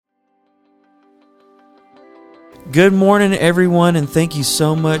Good morning, everyone, and thank you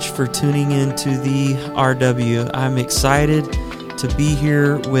so much for tuning in to the RW. I'm excited to be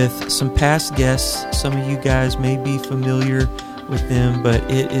here with some past guests. Some of you guys may be familiar with them, but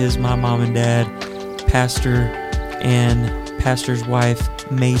it is my mom and dad, Pastor and Pastor's wife,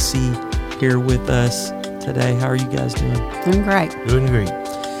 Macey, here with us today. How are you guys doing? Doing great. Doing great.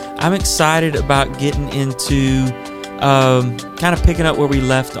 I'm excited about getting into kind of picking up where we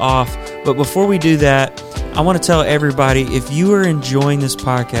left off. But before we do that, I want to tell everybody, if you are enjoying this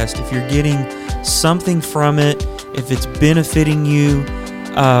podcast, if you're getting something from it, if it's benefiting you,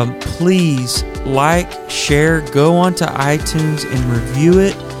 please like, share, go onto iTunes and review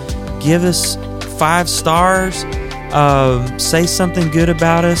it. Give us 5 stars. Say something good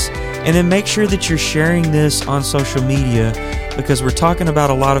about us. And then make sure that you're sharing this on social media, because we're talking about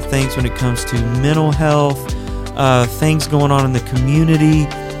a lot of things when it comes to mental health, things going on in the community,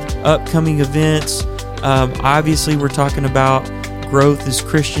 upcoming events. Obviously, we're talking about growth as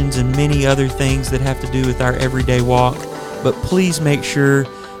Christians and many other things that have to do with our everyday walk. But please make sure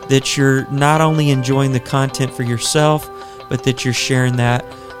that you're not only enjoying the content for yourself, but that you're sharing that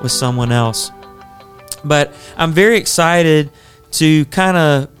with someone else. But I'm very excited to kind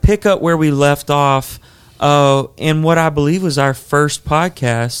of pick up where we left off in what I believe was our first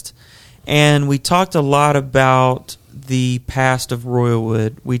podcast. And we talked a lot about the past of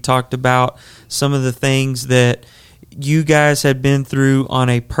Royalwood. We talked about some of the things that you guys had been through on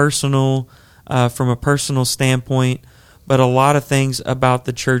a personal, from a personal standpoint, but a lot of things about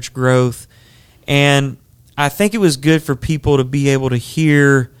the church growth. And I think it was good for people to be able to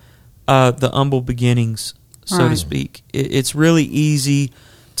hear the humble beginnings, so to speak. It's really easy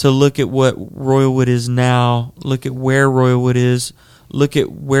to look at what Royalwood is now, look at where Royalwood is, look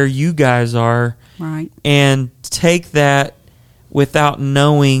at where you guys are, right, and take that without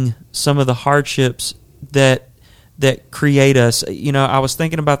knowing some of the hardships that create us. You know, I was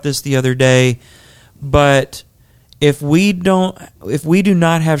thinking about this the other day, but if we do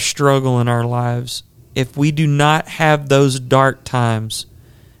not have struggle in our lives, if we do not have those dark times,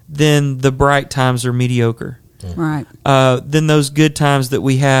 then the bright times are mediocre. Right. Then those good times that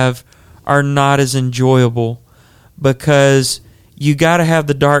we have are not as enjoyable, because you got to have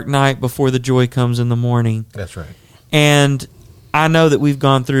the dark night before the joy comes in the morning. That's right. And I know that we've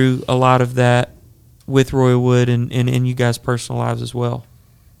gone through a lot of that with Royalwood and in you guys' personal lives as well.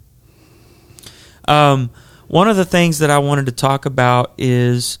 One of the things that I wanted to talk about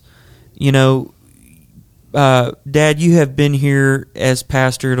is, you know, Dad, you have been here as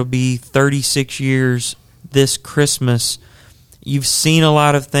pastor. It'll be 36 years this Christmas. You've seen a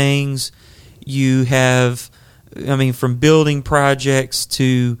lot of things. You have, I mean, from building projects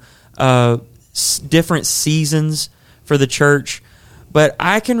to different seasons for the church. But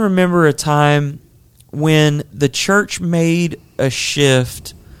I can remember a time when the church made a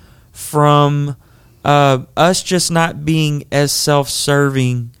shift from us just not being as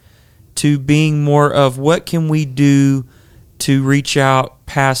self-serving to being more of what can we do to reach out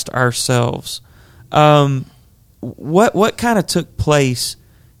past ourselves. What kind of took place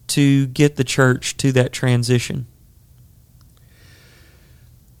to get the church to that transition?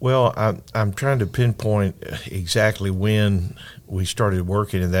 Well, I'm trying to pinpoint exactly when we started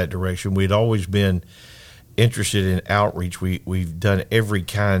working in that direction. We'd always been interested in outreach. We've done every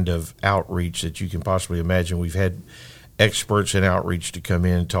kind of outreach that you can possibly imagine. We've had experts in outreach to come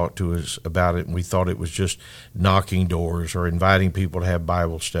in and talk to us about it, and we thought it was just knocking doors or inviting people to have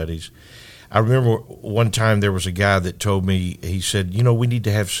Bible studies. I remember one time there was a guy that told me, he said, you know, we need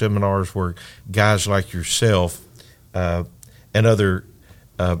to have seminars where guys like yourself and other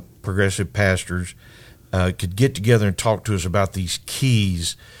progressive pastors could get together and talk to us about these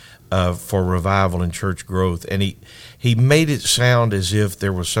keys for revival and church growth. And he made it sound as if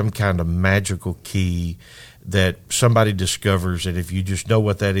there was some kind of magical key that somebody discovers that if you just know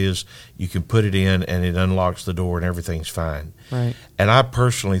what that is, you can put it in and it unlocks the door and everything's fine. Right. And I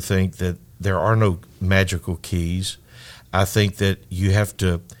personally think that there are no magical keys. I think that you have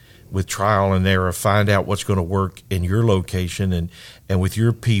to, with trial and error, find out what's going to work in your location and with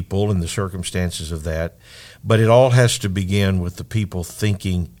your people and the circumstances of that. But it all has to begin with the people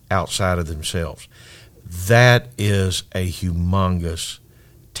thinking outside of themselves. That is a humongous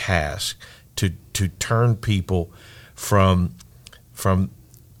task, to turn people from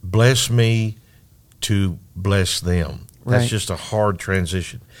bless me to bless them. That's just a hard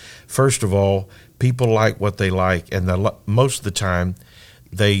transition. First of all, people like what they like, and most of the time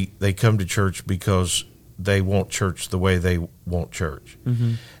they come to church because they want church the way they want church.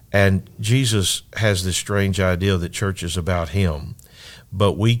 Mm-hmm. And Jesus has this strange idea that church is about him,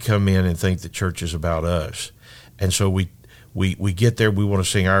 but we come in and think that church is about us. And so we get there, we want to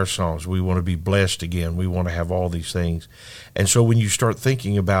sing our songs. We want to be blessed again. We want to have all these things. And so when you start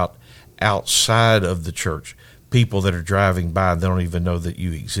thinking about outside of the church, people that are driving by, they don't even know that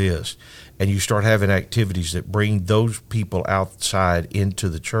you exist, and you start having activities that bring those people outside into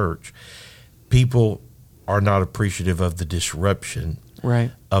the church, people are not appreciative of the disruption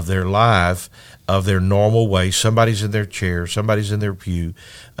of their life, of their normal way. Somebody's in their chair, somebody's in their pew.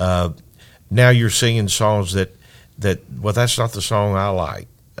 Now you're singing songs that well, that's not the song I like,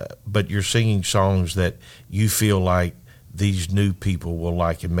 but you're singing songs that you feel like these new people will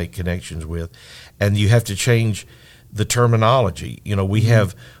like and make connections with, and you have to change the terminology. You know, we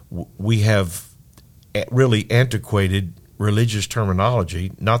have really antiquated religious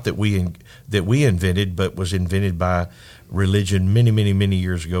terminology, not that we invented, but was invented by religion many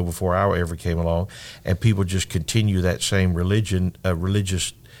years ago before I ever came along, and people just continue that same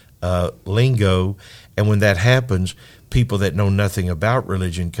religious lingo, and when that happens, people that know nothing about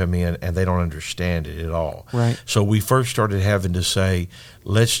religion come in and they don't understand it at all. Right. So we first started having to say,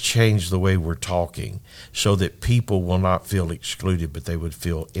 let's change the way we're talking so that people will not feel excluded, but they would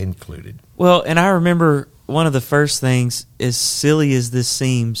feel included. Well, and I remember one of the first things, as silly as this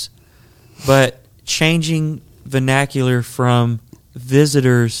seems, but changing vernacular from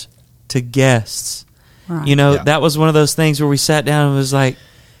visitors to guests. Right. You know, that was one of those things where we sat down and was like,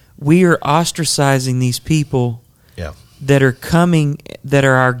 we are ostracizing these people that are coming, that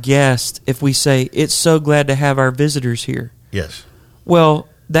are our guests, if we say, it's so glad to have our visitors here. Yes. Well,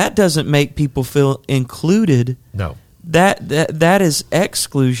 that doesn't make people feel included. No. That is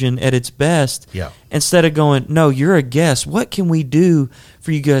exclusion at its best. Yeah. Instead of going, no, you're a guest. What can we do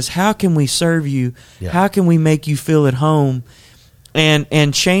for you guys? How can we serve you? Yeah. How can we make you feel at home?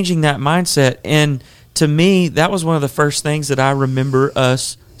 And changing that mindset. And to me, that was one of the first things that I remember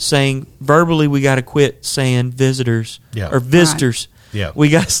us saying verbally. We got to quit saying visitors or visitors. Right. Yeah. We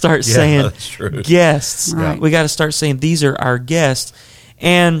got to start saying that's true. guests. Right. We got to start saying these are our guests.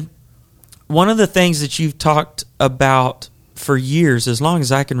 And one of the things that you've talked about for years, as long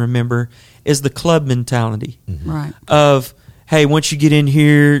as I can remember, is the club mentality. Mm-hmm. Right. Of, hey, once you get in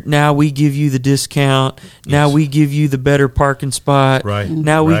here, now we give you the discount. Now we give you the better parking spot. Right.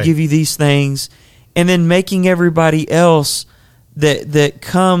 Now we give you these things. And then making everybody else that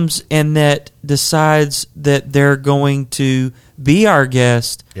comes and that decides that they're going to be our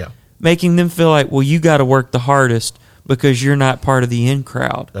guest, making them feel like, well, you got to work the hardest because you're not part of the in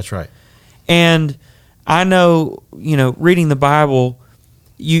crowd. That's right. And I know, reading the Bible,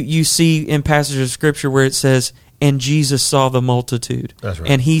 you see in passages of Scripture where it says, and Jesus saw the multitude. That's right.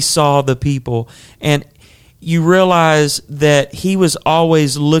 And he saw the people. And you realize that he was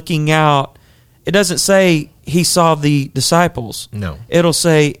always looking out. It doesn't say he saw the disciples. No. It'll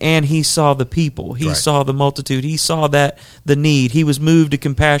say, and he saw the people. He saw the multitude. He saw the need. He was moved to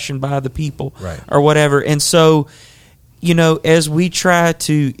compassion by the people or whatever. And so, as we try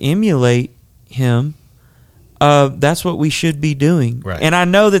to emulate him, that's what we should be doing. Right. And I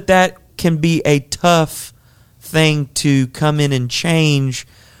know that can be a tough thing to come in and change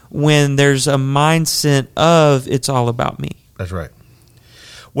when there's a mindset of it's all about me. That's right.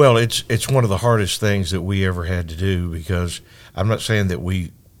 Well, it's one of the hardest things that we ever had to do, because I'm not saying that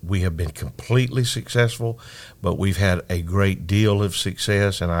we have been completely successful, but we've had a great deal of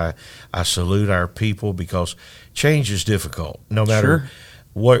success, and I salute our people, because change is difficult, no matter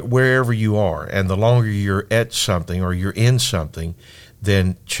wherever you are. And the longer you're at something or you're in something,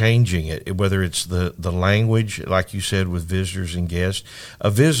 then changing it, whether it's the language, like you said, with visitors and guests. A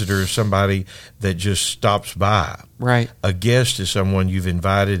visitor is somebody that just stops by. Right. A guest is someone you've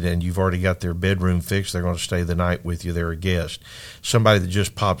invited and you've already got their bedroom fixed. They're going to stay the night with you. They're a guest. Somebody that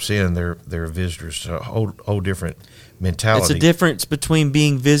just pops in, they're a visitor. It's a whole different mentality. It's a difference between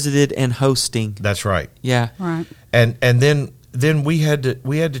being visited and hosting. That's right. Yeah. Right. And then we had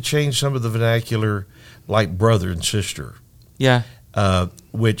to change some of the vernacular, like brother and sister. Yeah.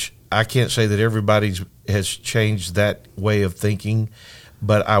 Which I can't say that everybody has changed that way of thinking,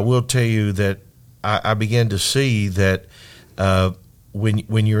 but I will tell you that I began to see that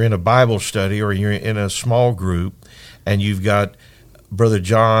when you're in a Bible study or you're in a small group and you've got Brother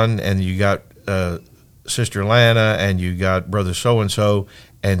John and you got Sister Lana and you got Brother so-and-so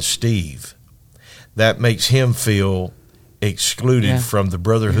and Steve, that makes him feel excluded from the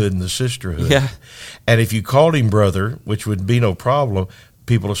brotherhood and the sisterhood. Yeah. And if you called him brother, which would be no problem,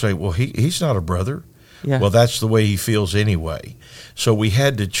 people will say, well, he's not a brother. Yeah. Well, that's the way he feels anyway. So we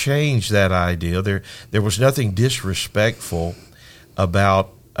had to change that idea. There was nothing disrespectful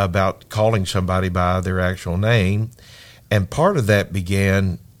about calling somebody by their actual name. And part of that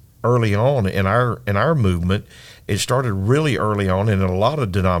began early on in our movement. It started really early on in a lot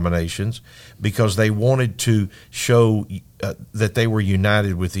of denominations because they wanted to show that they were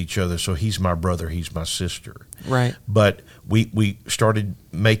united with each other. So he's my brother, he's my sister. Right. But we started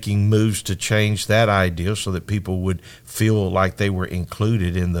making moves to change that idea so that people would feel like they were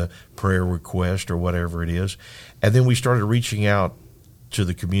included in the prayer request or whatever it is. And then we started reaching out to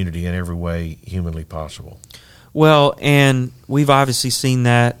the community in every way humanly possible. Well, and we've obviously seen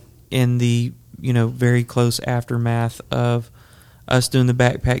that in the very close aftermath of us doing the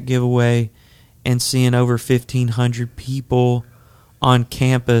backpack giveaway and seeing over 1,500 people on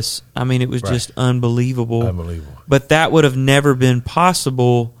campus. I mean, it was just unbelievable. Unbelievable. But that would have never been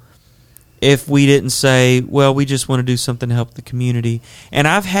possible if we didn't say, well, we just want to do something to help the community. And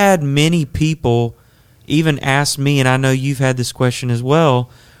I've had many people even ask me, and I know you've had this question as well,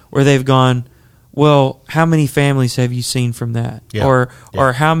 where they've gone, well, how many families have you seen from that? Yeah.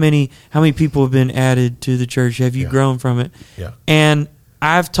 Or how many people have been added to the church? Have you grown from it? Yeah. And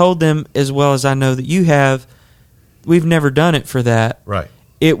I've told them, as well as I know that you have, we've never done it for that. Right.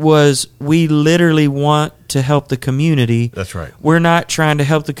 It was, we literally want to help the community. That's right. We're not trying to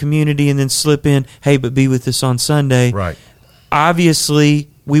help the community and then slip in, hey, but be with us on Sunday. Right. Obviously,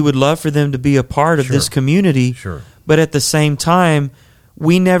 we would love for them to be a part of this community. Sure. But at the same time,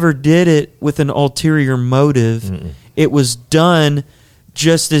 we never did it with an ulterior motive. Mm-mm. It was done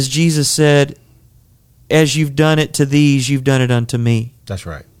just as Jesus said, as you've done it to these, you've done it unto me. That's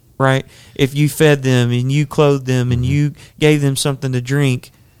right. Right? If you fed them and you clothed them and you gave them something to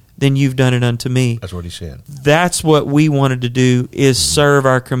drink, then you've done it unto me. That's what he said. That's what we wanted to do, is serve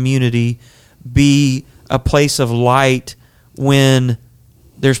our community, be a place of light when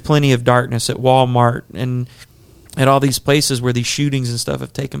there's plenty of darkness at Walmart and at all these places where these shootings and stuff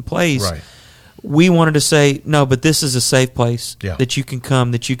have taken place. Right. We wanted to say, no, but this is a safe place that you can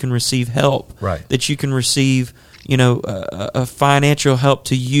come, that you can receive help, that you can receive, a financial help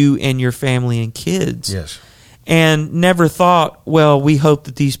to you and your family and kids. Yes. And never thought, well, we hope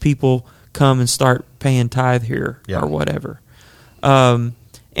that these people come and start paying tithe here or whatever. And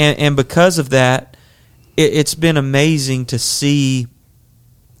because of that, it's been amazing to see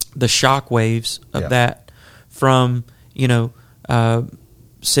the shockwaves of that from,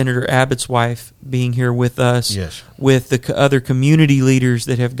 Senator Abbott's wife being here with us, with the other community leaders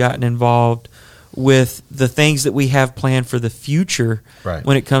that have gotten involved, with the things that we have planned for the future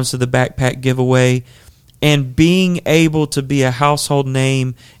when it comes to the backpack giveaway, and being able to be a household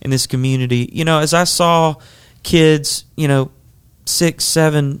name in this community. As I saw kids, 6,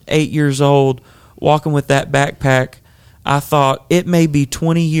 7, 8 years old walking with that backpack, I thought it may be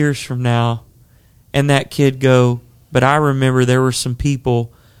 20 years from now and that kid go, but I remember there were some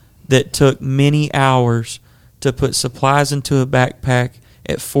people that took many hours to put supplies into a backpack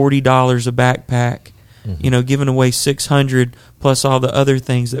at $40 a backpack, giving away $600 plus all the other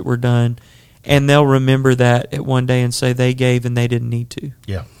things that were done. And they'll remember that at one day and say they gave and they didn't need to.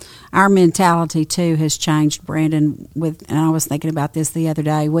 Yeah. Our mentality, too, has changed, Brandon. And I was thinking about this the other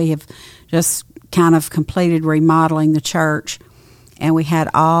day. We have just kind of completed remodeling the church, and we had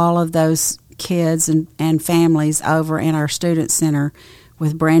all of those kids and families over in our student center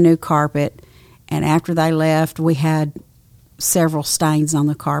with brand new carpet. And after they left, we had several stains on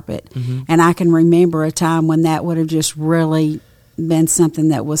the carpet. And I can remember a time when that would have just really been something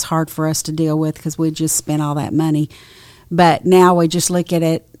that was hard for us to deal with because we just spent all that money. But now we just look at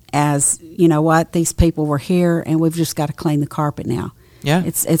it as, these people were here and we've just got to clean the carpet now. Yeah.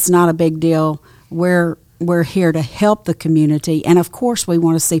 It's not a big deal. We're here to help the community, and of course we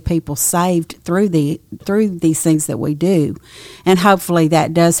want to see people saved through these things that we do, and hopefully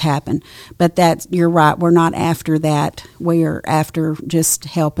that does happen. But you're right, we're not after that. We are after just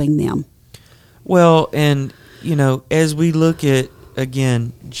helping them. Well, and as we look at,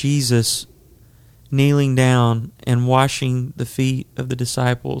 again, Jesus kneeling down and washing the feet of the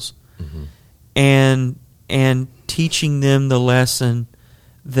disciples, and teaching them the lesson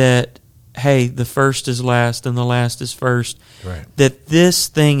that, hey, the first is last and the last is first. Right. That this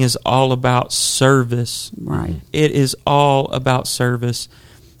thing is all about service. Right. It is all about service.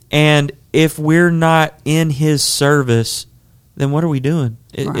 And if we're not in His service, then what are we doing?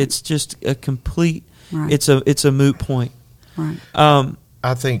 It's just a complete. Right. It's a moot point. Right.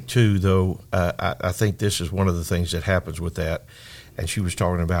 I think too, though. I think this is one of the things that happens with that. And she was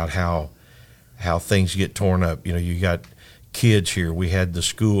talking about how things get torn up. You got kids here. We had the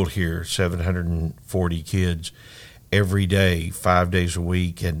school here, 740 kids every day, 5 days a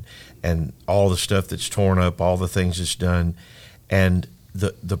week, and all the stuff that's torn up, all the things that's done. And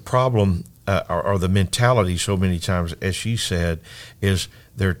the problem or the mentality so many times, as she said, is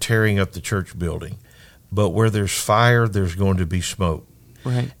they're tearing up the church building. But where there's fire, there's going to be smoke.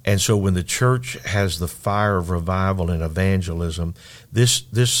 Right. And so when the church has the fire of revival and evangelism,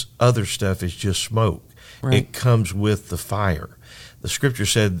 this other stuff is just smoke. Right. It comes with the fire. The scripture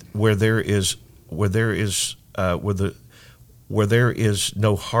said, where there is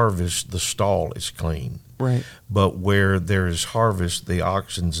no harvest, the stall is clean. Right. But where there is harvest, the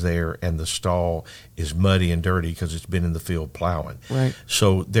oxen's there, and the stall is muddy and dirty because it's been in the field plowing. Right.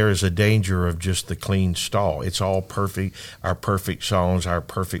 So there is a danger of just the clean stall. It's all perfect, our perfect songs, our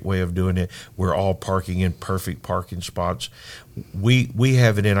perfect way of doing it. We're all parking in perfect parking spots. We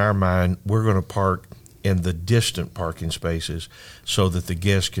have it in our mind, we're going to park in the distant parking spaces so that the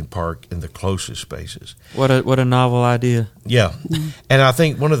guests can park in the closest spaces. What a novel idea. Yeah. And I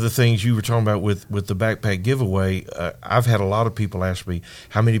think one of the things you were talking about with the backpack giveaway, I've had a lot of people ask me,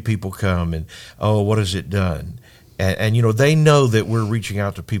 how many people come and, what has it done? And they know that we're reaching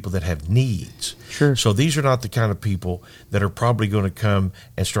out to people that have needs. Sure. So these are not the kind of people that are probably going to come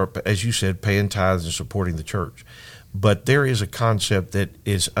and start, as you said, paying tithes and supporting the church. But there is a concept that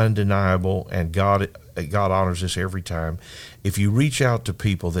is undeniable, and God honors this every time. If you reach out to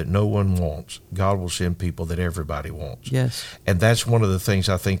people that no one wants, God will send people that everybody wants. Yes. And that's one of the things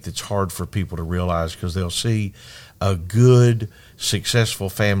I think that's hard for people to realize, because they'll see a good, successful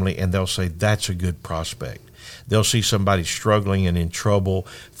family and they'll say, that's a good prospect. They'll see somebody struggling and in trouble,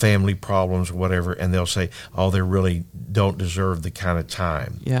 family problems, whatever, and they'll say, they really don't deserve the kind of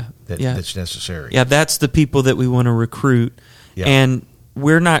time that's necessary. Yeah, that's the people that we want to recruit. Yeah. And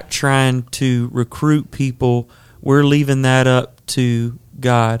we're not trying to recruit people. We're leaving that up to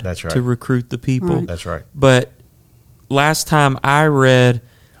God. That's right. To recruit the people. Right. That's right. But last time I read,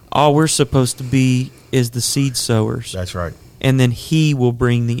 all we're supposed to be is the seed sowers. That's right. And then He will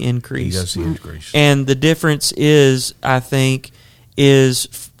bring the increase. He does the increase. And the difference is, I think, is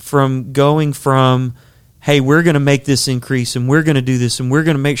from going from, hey, we're going to make this increase and we're going to do this and we're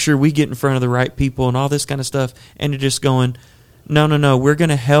going to make sure we get in front of the right people and all this kind of stuff, and to just going, no, we're going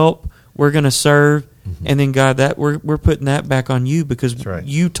to help, we're going to serve, and then God, that we're putting that back on you because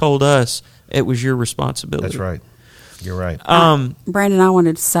you told us it was your responsibility. That's right. You're right. Brandon, I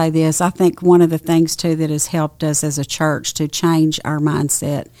wanted to say this. I think one of the things, too, that has helped us as a church to change our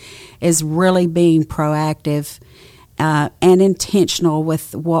mindset is really being proactive and intentional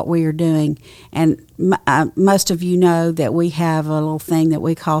with what we are doing. And most of you know that we have a little thing that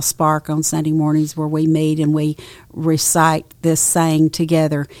we call Spark on Sunday mornings, where we meet and we recite this saying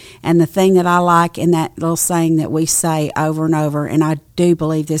together. And the thing that I like in that little saying that we say over and over, and I do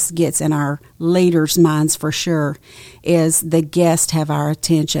believe this gets in our leaders' minds for sure, is the guests have our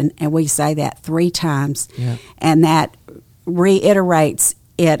attention. And we say that 3 times. Yeah. And that reiterates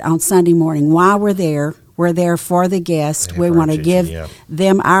it on Sunday morning. Why we're there. We're there for the guest. We want to give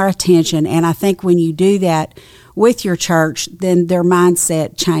them our attention. And I think when you do that with your church, then their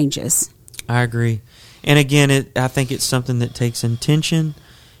mindset changes. I agree. And again, I think it's something that takes intention.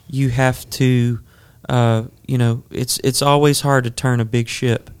 You have to, it's always hard to turn a big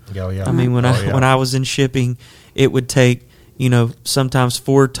ship. Oh, yeah. I mean, when I was in shipping, it would take, sometimes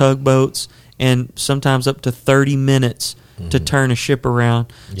 4 tugboats and sometimes up to 30 minutes to turn a ship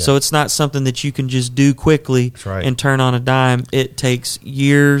around. Yeah. So it's not something that you can just do quickly and turn on a dime. It takes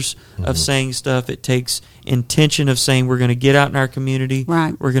years of saying stuff. It takes intention of saying we're going to get out in our community.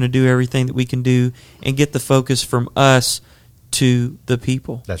 Right. We're going to do everything that we can do and get the focus from us to the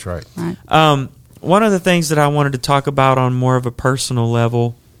people. That's right. One of the things that I wanted to talk about on more of a personal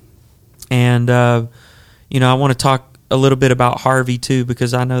level, and I want to talk a little bit about Harvey too,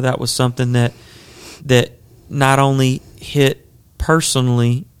 because I know that was something that not only hit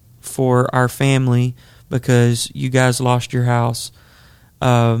personally for our family, because you guys lost your house,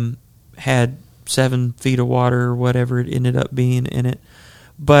 had 7 feet of water or whatever it ended up being in it.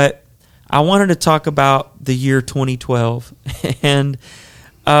 But I wanted to talk about the year 2012. And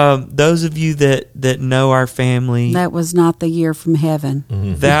those of you that know our family, that was not the year from heaven.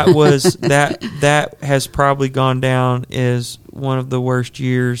 That was that has probably gone down as one of the worst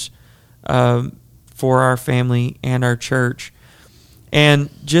years for our family and our church. And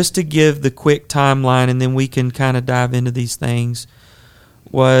just to give the quick timeline, and then we can kind of dive into these things,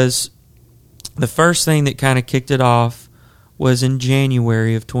 was the first thing that kind of kicked it off was in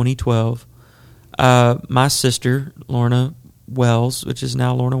January of 2012. My sister, Lorna Wells, which is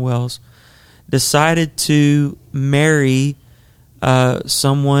now Lorna Wells, decided to marry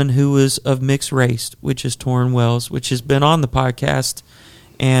someone who was of mixed race, which is Torrin Wells, which has been on the podcast.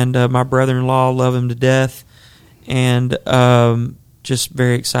 And my brother-in-law, love him to death. And just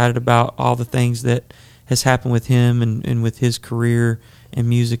very excited about all the things that has happened with him and with his career and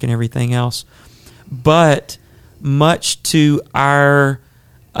music and everything else. But much to our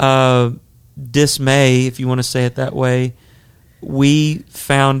dismay, if you want to say it that way, we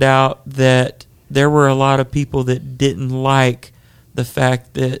found out that there were a lot of people that didn't like the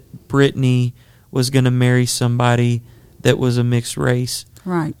fact that Brittany was going to marry somebody that was a mixed race,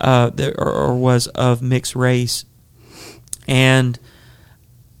 right? Or was of mixed race. And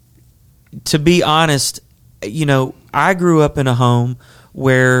to be honest, I grew up in a home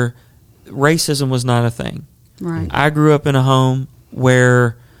where racism was not a thing. Right. I grew up in a home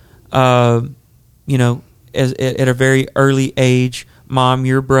where, at a very early age, Mom,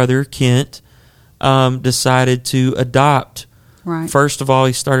 your brother, Kent, decided to adopt. Right. First of all,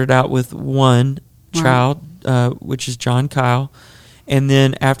 he started out with one child, which is John Kyle. And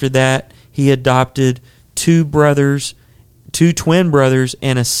then after that, he adopted two twin brothers,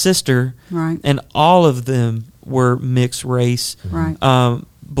 and a sister. Right. And all of them were mixed race, right.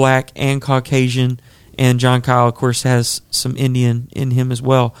 Black and Caucasian. And John Kyle, of course, has some Indian in him as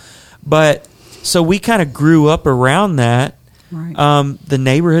well. But so we kind of grew up around that. Right. The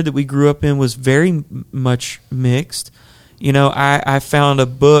neighborhood that we grew up in was very much mixed. I found a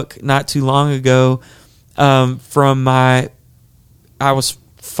book not too long ago from I was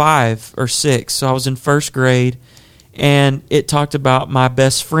 5 or 6, so I was in first grade, and it talked about my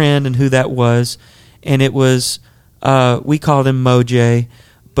best friend and who that was, and it was, we called him Moj,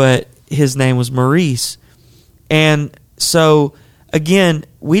 but his name was Maurice. And so, again,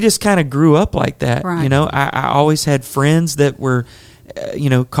 we just kind of grew up like that. Right. I always had friends that were,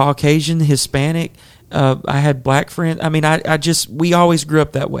 Caucasian, Hispanic. I had black friends. I mean, we always grew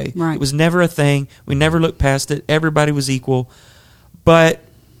up that way. Right. It was never a thing. We never looked past it. Everybody was equal. But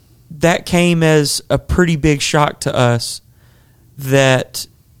that came as a pretty big shock to us that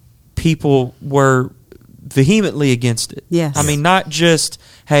people were vehemently against it. Yes. I mean, not just,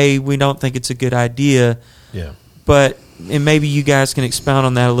 hey, we don't think it's a good idea. Yeah. But, and maybe you guys can expound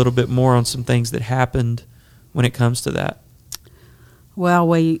on that a little bit more on some things that happened when it comes to that. Well,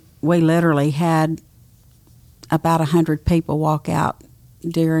 we literally had about 100 people walk out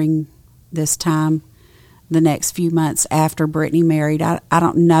during this time, the next few months after Brittany married. I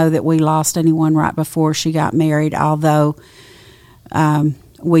don't know that we lost anyone right before she got married, although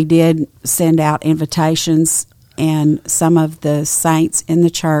we did send out invitations, and some of the saints in the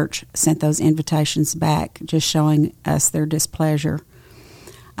church sent those invitations back, just showing us their displeasure,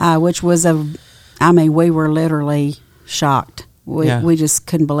 which was we were literally shocked. We just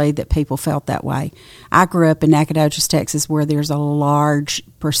couldn't believe that people felt that way. I grew up in Nacogdoches, Texas, where there's a large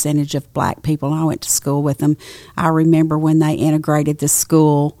percentage of black people. I went to school with them. I remember when they integrated the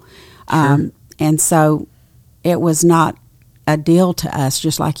school. Sure. And so it was not a deal to us,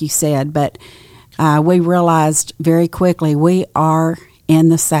 just like you said. But we realized very quickly we are in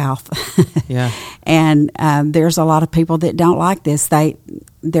the South. Yeah. And there's a lot of people that don't like this.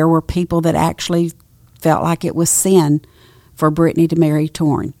 There were people that actually felt like it was sin for Brittany to marry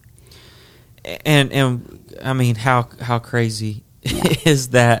Torrin. And I mean, how crazy is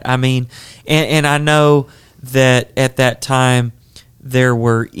that? I mean, and I know that at that time there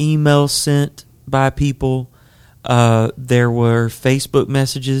were emails sent by people. There were Facebook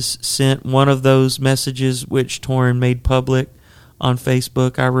messages sent. One of those messages, which Torrin made public on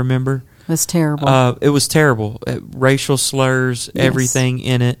Facebook, I remember. It was terrible. It was terrible. Racial slurs, Yes. everything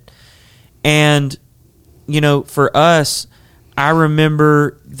in it. And, for us, I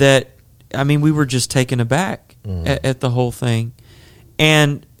remember that, we were just taken aback at the whole thing.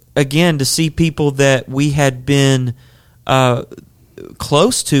 And, again, to see people that we had been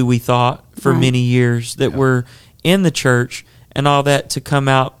close to, we thought, for many years, that were in the church and all that, to come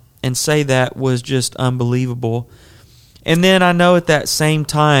out and say that was just unbelievable. And then I know at that same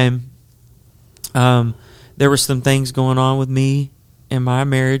time, there were some things going on with me in my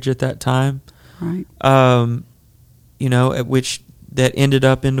marriage at that time. Right. At which that ended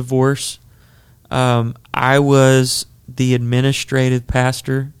up in divorce. I was the administrative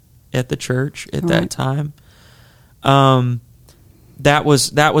pastor at the church at that time. That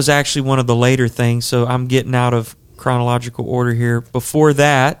was actually one of the later things, so I'm getting out of chronological order here. Before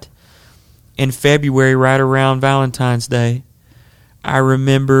that, in February, right around Valentine's Day, I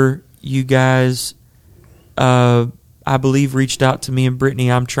remember you guys, I believe, reached out to me and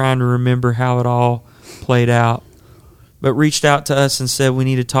Brittany. I'm trying to remember how it all played out. But reached out to us and said, we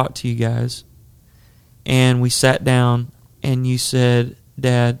need to talk to you guys. And we sat down, and you said,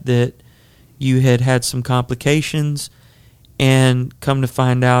 Dad, that you had some complications, and come to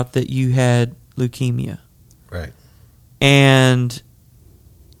find out that you had leukemia. Right. And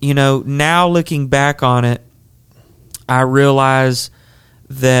now looking back on it, I realize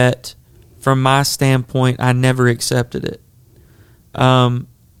that from my standpoint, I never accepted it.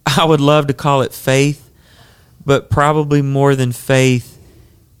 I would love to call it faith, but probably more than faith,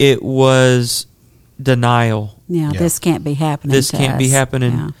 it was denial. Yeah, this can't be happening. This can't be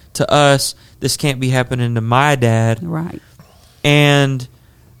happening to us. This can't be happening to my dad. Right. And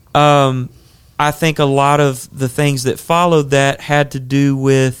I think a lot of the things that followed that had to do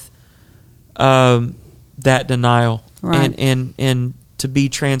with that denial. Right. And to be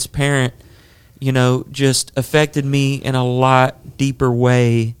transparent, just affected me in a lot deeper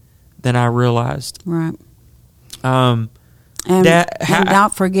way than I realized. Right. And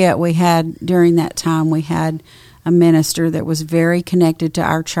don't forget, during that time, we had a minister that was very connected to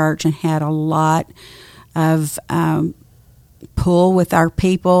our church and had a lot of pull with our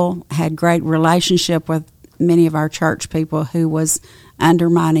people, had great relationship with many of our church people, who was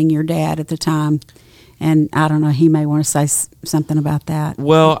undermining your dad at the time. And I don't know, he may want to say something about that.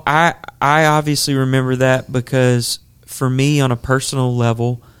 Well, I obviously remember that because for me, on a personal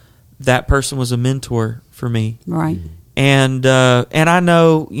level, that person was a mentor for me. Right. And I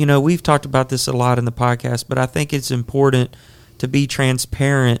know, we've talked about this a lot in the podcast, but I think it's important to be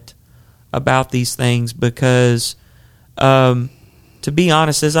transparent about these things because, to be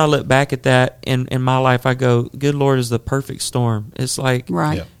honest, as I look back at that in my life, I go, good Lord, is the perfect storm. It's like,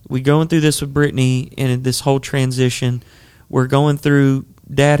 right. Yeah. We're going through this with Brittany and this whole transition. We're going through,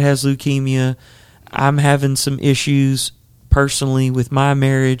 Dad has leukemia. I'm having some issues personally with my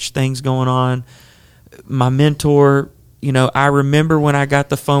marriage, things going on. My mentor, I remember when I got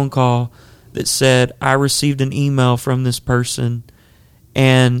the phone call that said, I received an email from this person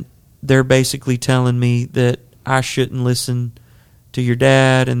and they're basically telling me that I shouldn't listen to your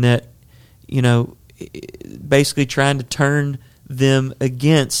dad and that, basically trying to turn them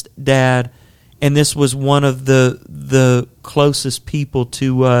against Dad. And this was one of the closest people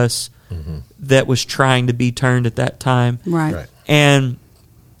to us that was trying to be turned at that time. Right. And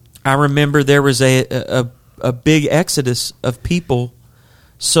I remember there was a big exodus of people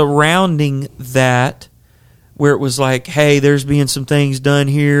surrounding that, where it was like, hey, there's being some things done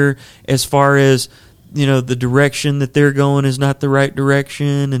here as far as, the direction that they're going is not the right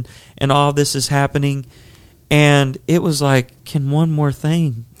direction, and all this is happening. And it was like, can one more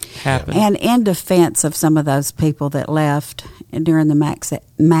thing happen? And in defense of some of those people that left during the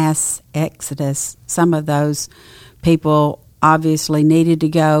mass exodus, some of those people obviously needed to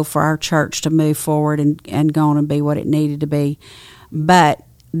go for our church to move forward and go on and be what it needed to be. But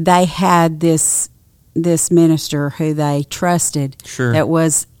they had this minister who they trusted that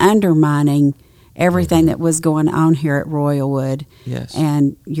was undermining everything that was going on here at Royalwood. Yes.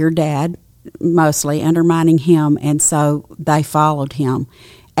 And your dad mostly undermining him, and so they followed him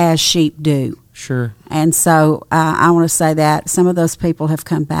as sheep do. Sure. And so I want to say that some of those people have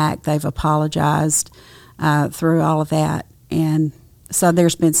come back. They've apologized through all of that. And so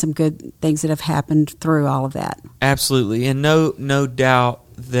there's been some good things that have happened through all of that. Absolutely. And no doubt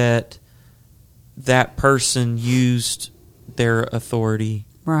that person used their authority.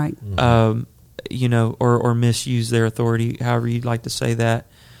 Right. Or misused their authority, however you'd like to say that.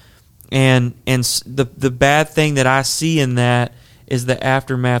 And the bad thing that I see in that is the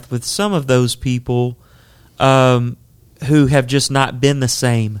aftermath with some of those people who have just not been the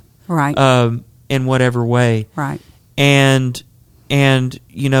same. Right. In whatever way. Right. And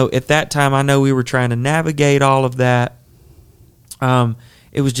at that time, I know we were trying to navigate all of that.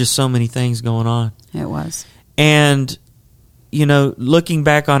 It was just so many things going on. It was. And, looking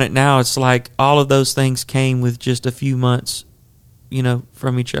back on it now, it's like all of those things came with just a few months,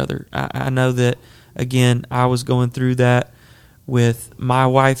 from each other. I know that, again, I was going through that with my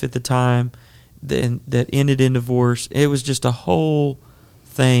wife at the time that ended in divorce. It was just a whole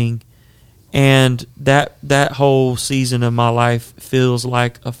thing. And that whole season of my life feels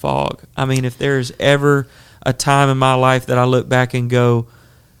like a fog. I mean, if there's ever a time in my life that I look back and go,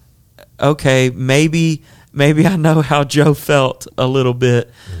 okay, maybe I know how Joe felt a little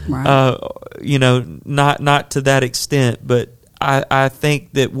bit. Right. Not to that extent, but I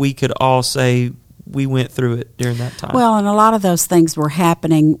think that we could all say we went through it during that time. Well, and a lot of those things were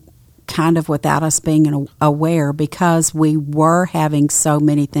happening kind of without us being aware, because we were having so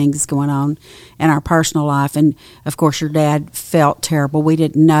many things going on in our personal life. And, of course, your dad felt terrible. We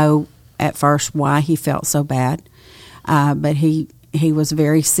didn't know at first why he felt so bad, but he was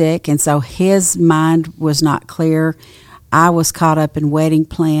very sick, and so his mind was not clear. I was caught up in wedding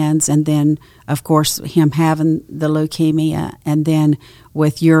plans, and then, of course, him having the leukemia, and then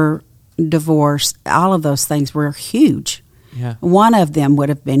with your divorce, all of those things were huge. Yeah. One of them would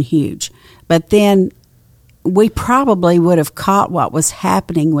have been huge. But then we probably would have caught what was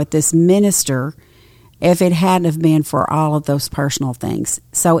happening with this minister if it hadn't have been for all of those personal things.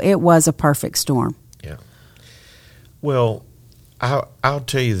 So it was a perfect storm. Yeah. Well, I'll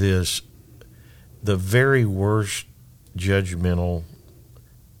tell you this. The very worst judgmental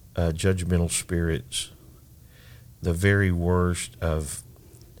spirits, the very worst of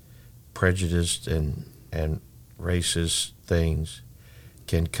prejudiced and racist things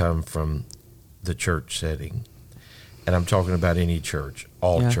can come from the church setting. And I'm talking about any church,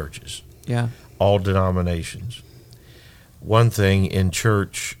 all churches, all denominations. One thing in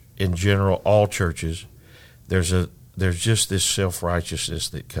church, in general, all churches, there's just this self-righteousness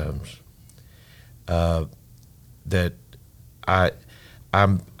that comes. That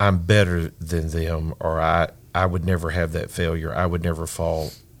I'm better than them, or I would never have that failure. I would never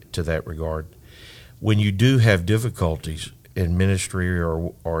fall to that regard. When you do have difficulties in ministry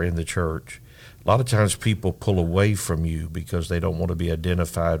or in the church, a lot of times people pull away from you because they don't want to be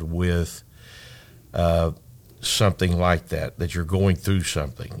identified with something like that you're going through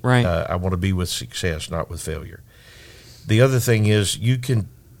something. Right. I want to be with success, not with failure. The other thing is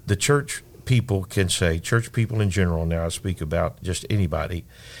the church people can say, church people in general, now I speak about just anybody,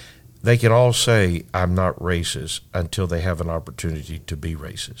 they can all say, I'm not racist until they have an opportunity to be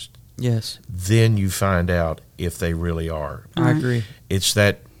racist. Yes. Then you find out if they really are. I agree. It's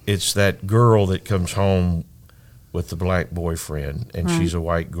that girl that comes home with the black boyfriend and she's a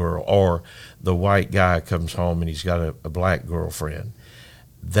white girl, or the white guy comes home and he's got a black girlfriend.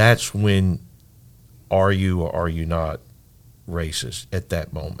 That's when are you or are you not racist at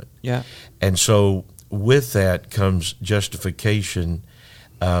that moment. Yeah. And so with that comes justification.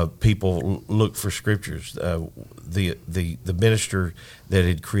 People look for scriptures. The minister that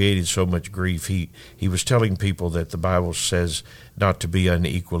had created so much grief, he was telling people that the Bible says not to be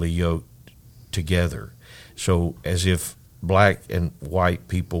unequally yoked together. So as if black and white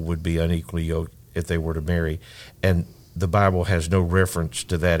people would be unequally yoked if they were to marry. And the Bible has no reference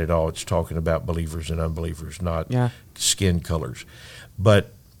to that at all. It's talking about believers and unbelievers, not skin colors.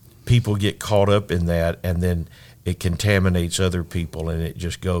 But people get caught up in that, and then it contaminates other people, and it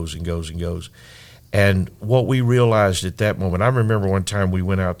just goes and goes and goes. And what we realized at that moment, I remember one time we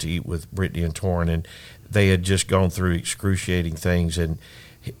went out to eat with Brittany and Torrin, and they had just gone through excruciating things, and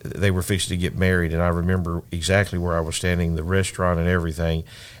they were fixing to get married. And I remember exactly where I was standing in the restaurant and everything.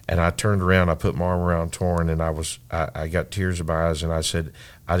 And I turned around, I put my arm around Torrin, and I got tears in my eyes, and I said,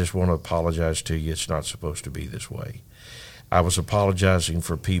 I just want to apologize to you. It's not supposed to be this way. I was apologizing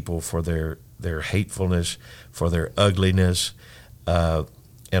for people for their hatefulness, for their ugliness,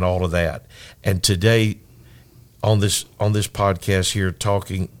 and all of that. And today, on this podcast here,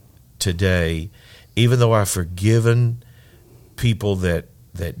 talking today, even though I've forgiven people that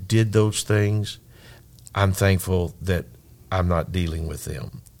did those things, I'm thankful that I'm not dealing with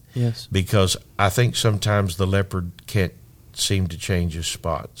them. Yes. Because I think sometimes the leopard can't seem to change his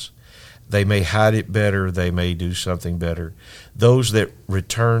spots. They may hide it better. They may do something better. Those that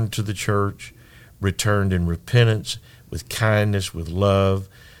returned to the church returned in repentance, with kindness, with love,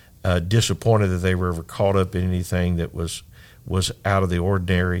 disappointed that they were ever caught up in anything that was out of the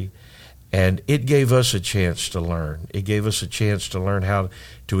ordinary. And it gave us a chance to learn. It gave us a chance to learn how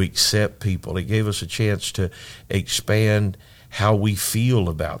to accept people. It gave us a chance to expand how we feel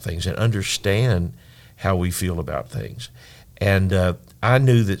about things and understand how we feel about things. And I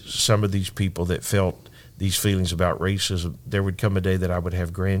knew that some of these people that felt these feelings about racism, there would come a day that I would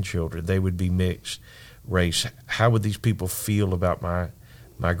have grandchildren. They would be mixed race. How would these people feel about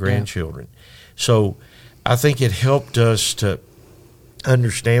my grandchildren? Yeah. So I think it helped us to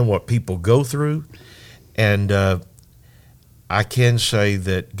understand what people go through. And I can say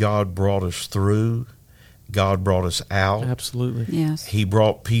that God brought us through. God brought us out. Absolutely. Yes. He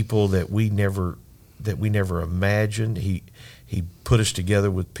brought people that we never imagined. He put us together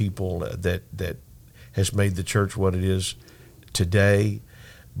with people that has made the church what it is today.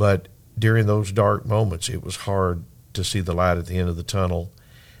 But during those dark moments, it was hard to see the light at the end of the tunnel.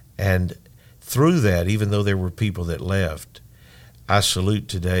 And through that, even though there were people that left, I salute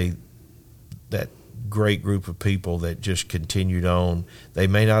today that great group of people that just continued on. They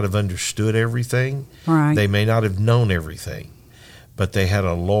may not have understood everything. Right. They may not have known everything, but they had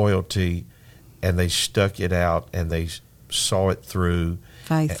a loyalty, and they stuck it out, and they saw it through.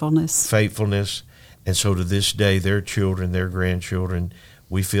 Faithfulness. And so to this day, their children, their grandchildren,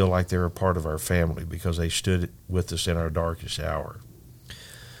 we feel like they're a part of our family because they stood with us in our darkest hour.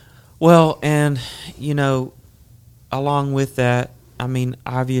 Well, and, along with that, I mean,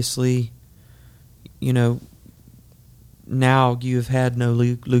 obviously, now you have had no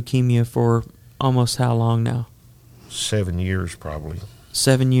leukemia for almost how long now? 7 years, probably.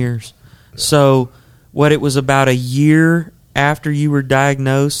 7 years. Yeah. So, what, it was about a year after you were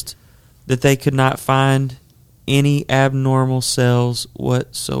diagnosed that they could not find any abnormal cells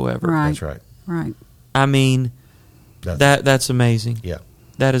whatsoever. Right. That's right. Right. I mean, that's amazing. Yeah.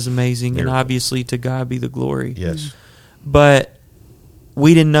 That is amazing. Miracle. And obviously, to God be the glory. Yes. But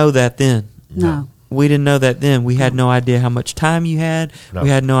we didn't know that then. No. We didn't know that then. We had no idea how much time you had. No. We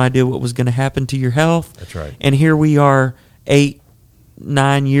had no idea what was going to happen to your health. That's right. And here we are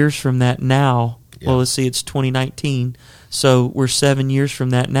 8-9 years from that now. Yeah. Well, let's see, it's 2019. So we're 7 years from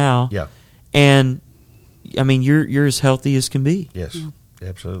that now. Yeah. And, I mean, you're as healthy as can be. Yes.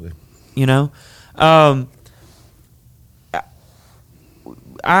 Absolutely. You know?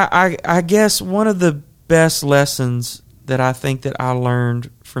 I guess one of the best lessons that I think that I learned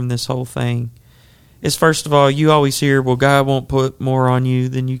from this whole thing is, first of all, you always hear, well, God won't put more on you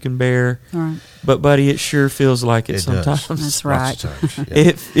than you can bear. Right. But, buddy, it sure feels like it sometimes. That's right. Lots of times,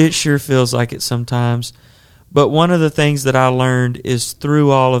 yeah. It sure feels like it sometimes. But one of the things that I learned is,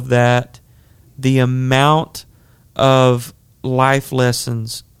 through all of that, the amount of life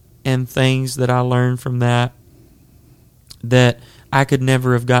lessons and things that I learned from that I could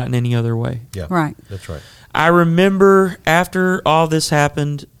never have gotten any other way. Yeah. Right. That's right. I remember after all this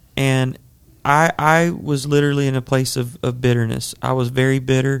happened, and I was literally in a place of bitterness. I was very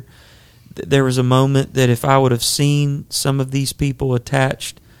bitter. There was a moment that if I would have seen some of these people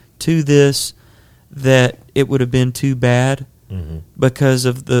attached to this, that it would have been too bad because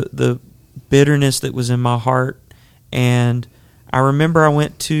of the bitterness that was in my heart. And I remember I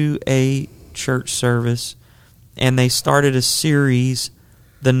went to a church service, and they started a series.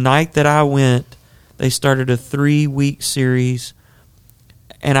 The night that I went, they started a 3-week series,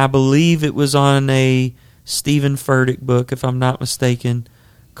 and I believe it was on a Stephen Furtick book, if I'm not mistaken,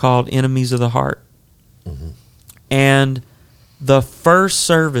 called Enemies of the Heart. Mm-hmm. And the first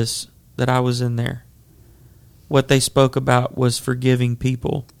service that I was in there, what they spoke about was forgiving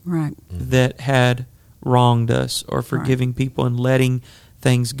people that had wronged us, or forgiving people and letting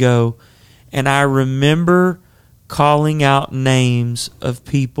things go. And I remember calling out names of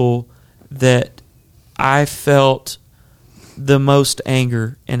people that I felt the most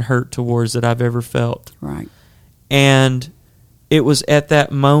anger and hurt towards that I've ever felt. Right. And it was at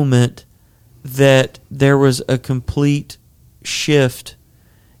that moment that there was a complete shift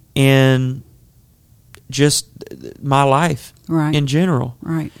in just my life in general.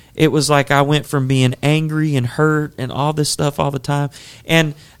 Right. It was like I went from being angry and hurt and all this stuff all the time.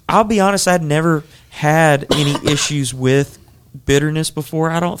 And I'll be honest, I'd never had any issues with bitterness before,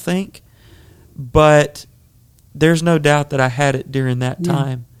 I don't think. But there's no doubt that I had it during that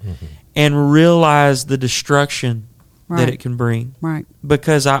time, and realized the destruction that it can bring. Right.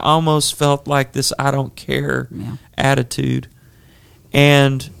 Because I almost felt like this I don't care attitude.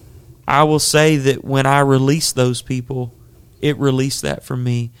 And I will say that when I released those people, it released that from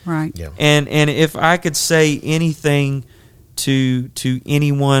me. Right. Yeah. And if I could say anything to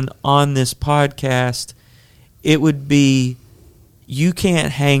anyone on this podcast, it would be, you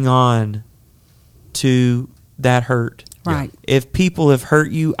can't hang on to that hurt. Right. If people have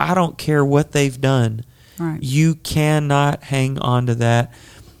hurt you, I don't care what they've done. Right. You cannot hang on to that.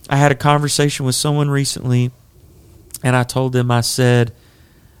 I had a conversation with someone recently, and I told them, I said,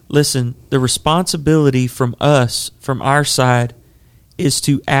 listen, the responsibility from us, from our side, is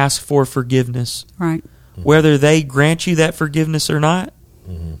to ask for forgiveness. Right. Whether they grant you that forgiveness or not,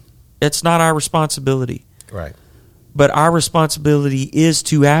 it's not our responsibility. Right. But our responsibility is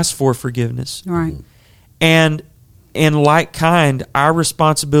to ask for forgiveness. Right. And in like kind, our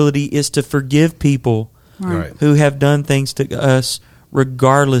responsibility is to forgive people who have done things to us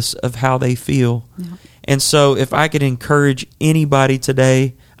regardless of how they feel. Yeah. And so if I could encourage anybody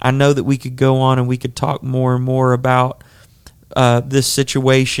today, I know that we could go on and we could talk more and more about this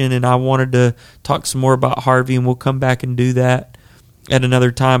situation, and I wanted to talk some more about Harvey, and we'll come back and do that at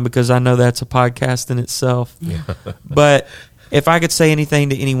another time because I know that's a podcast in itself. Yeah. But if I could say anything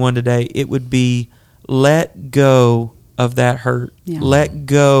to anyone today, it would be, let go of that hurt. Yeah. Let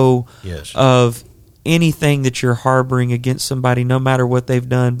go of anything that you're harboring against somebody, no matter what they've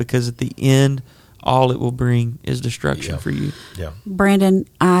done, because at the end, all it will bring is destruction for you. Yeah. Brandon,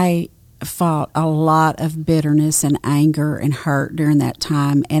 I fought a lot of bitterness and anger and hurt during that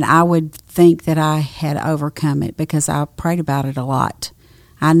time, and I would think that I had overcome it because I prayed about it a lot.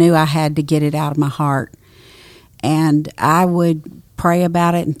 I knew I had to get it out of my heart, and I would pray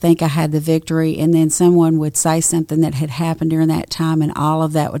about it and think I had the victory, and then someone would say something that had happened during that time, and all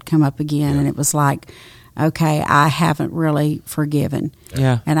of that would come up again, and it was like okay, I haven't really forgiven.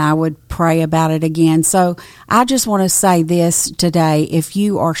 Yeah. And I would pray about it again. So I just want to say this today. If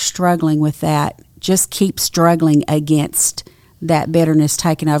you are struggling with that, just keep struggling against that bitterness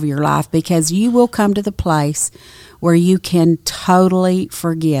taking over your life, because you will come to the place where you can totally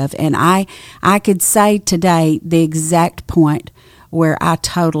forgive. And I could say today the exact point where I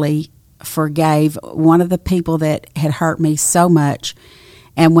totally forgave one of the people that had hurt me so much.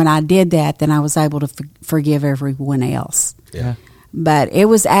 And when I did that, then I was able to forgive everyone else. Yeah. But it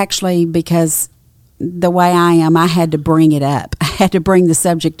was actually because the way I am, I had to bring it up. I had to bring the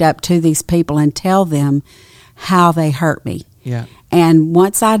subject up to these people and tell them how they hurt me. Yeah. And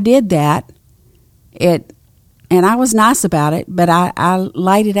once I did that, and I was nice about it, but I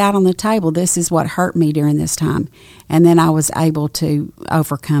laid it out on the table. This is what hurt me during this time. And then I was able to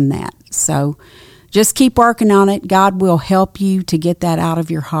overcome that. So just keep working on it. God will help you to get that out of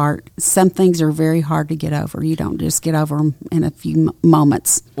your heart. Some things are very hard to get over. You don't just get over them in a few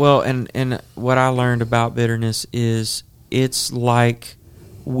moments. Well, and what I learned about bitterness is it's like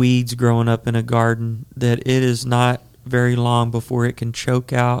weeds growing up in a garden, that it is not very long before it can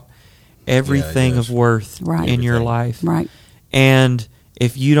choke out everything of worth in your life. Right. And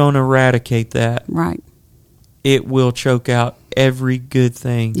if you don't eradicate that, right, it will choke out every good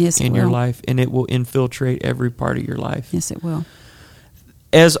thing in your will. life, and it will infiltrate every part of your life. Yes, it will.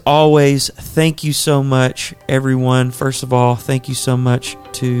 As always, thank you so much, everyone. First of all, thank you so much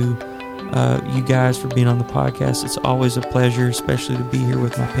to you guys for being on the podcast. It's always a pleasure, especially to be here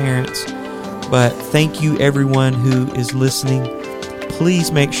with my parents. But thank you, everyone who is listening.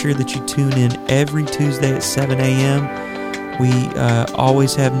 Please make sure that you tune in every Tuesday at 7 a.m. We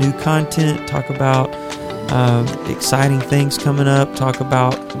always have new content, talk about exciting things coming up, talk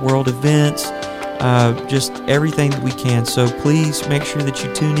about world events, just everything that we can. So please make sure that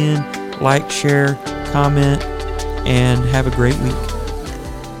you tune in, like, share, comment, and have a great week.